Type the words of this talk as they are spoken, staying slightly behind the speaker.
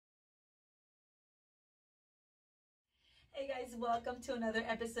Hey guys, welcome to another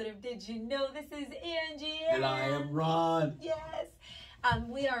episode of Did You Know? This is Angie. And I am Ron. Yes.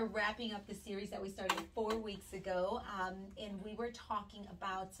 We are wrapping up the series that we started 4 weeks ago. And we were talking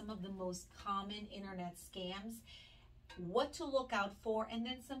about some of the most common internet scams, what to look out for, and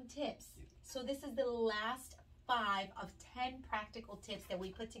then some tips. So this is the last 5 of 10 practical tips that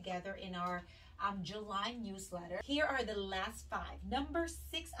we put together in our July newsletter. Here are the last 5. Number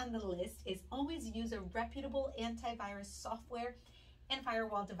 6 on the list is always use a reputable antivirus software and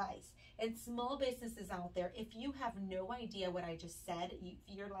firewall device. And small businesses out there, if you have no idea what I just said,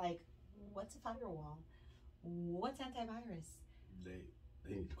 you're like, what's a firewall? What's antivirus? They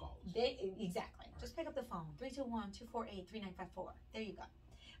need to call us. Exactly. Right. Just pick up the phone. 321-248-3954. There you go.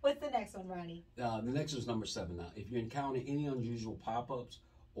 What's the next one, Ronnie? The next is number 7 now. If you encounter any unusual pop-ups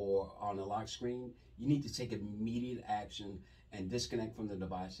or on the lock screen, you need to take immediate action and disconnect from the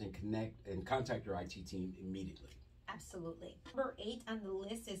device and contact your IT team immediately. Absolutely. Number 8 on the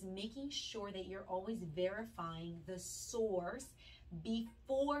list is making sure that you're always verifying the source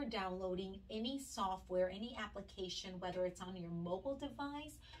before downloading any software, any application, whether it's on your mobile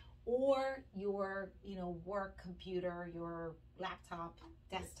device or your work computer, your laptop,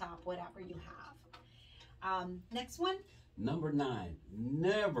 desktop, whatever you have. Next one. Number 9,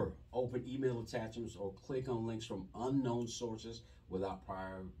 never open email attachments or click on links from unknown sources without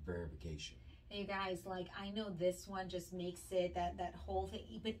prior verification. Hey guys, I know this one just makes it that whole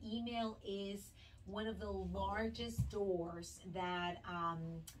thing, but email is one of the largest doors that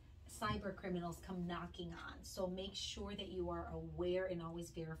cyber criminals come knocking on. So make sure that you are aware and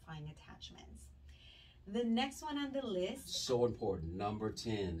always verifying attachments. The next one on the list. So important. Number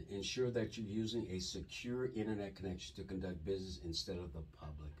 10, ensure that you're using a secure internet connection to conduct business instead of the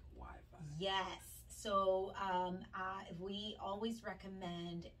public Wi-Fi. Yes. So we always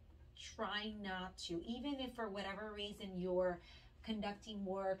recommend trying not to, even if for whatever reason you're conducting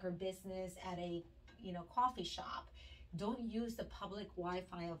work or business at a coffee shop, don't use the public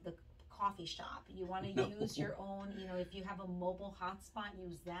Wi-Fi of the coffee shop. You want to use your own, if you have a mobile hotspot,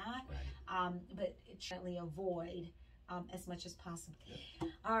 use that. Right. But certainly avoid as much as possible. Yeah.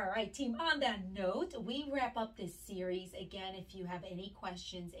 All right, team. On that note, we wrap up this series. Again, if you have any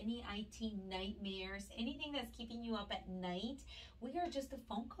questions, any IT nightmares, anything that's keeping you up at night, we are just a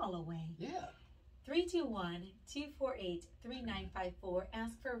phone call away. Yeah. 321-248-3954.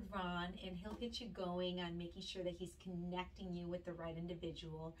 Ask for Ron, and he'll get you going on making sure that he's connecting you with the right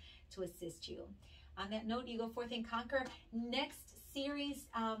individual to assist you. On that note, you go forth and conquer. Next series,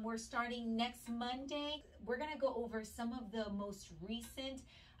 we're starting next Monday. We're going to go over some of the most recent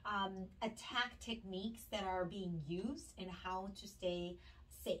attack techniques that are being used and how to stay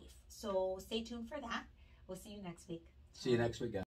safe. So stay tuned for that. We'll see you next week. See you next week, guys.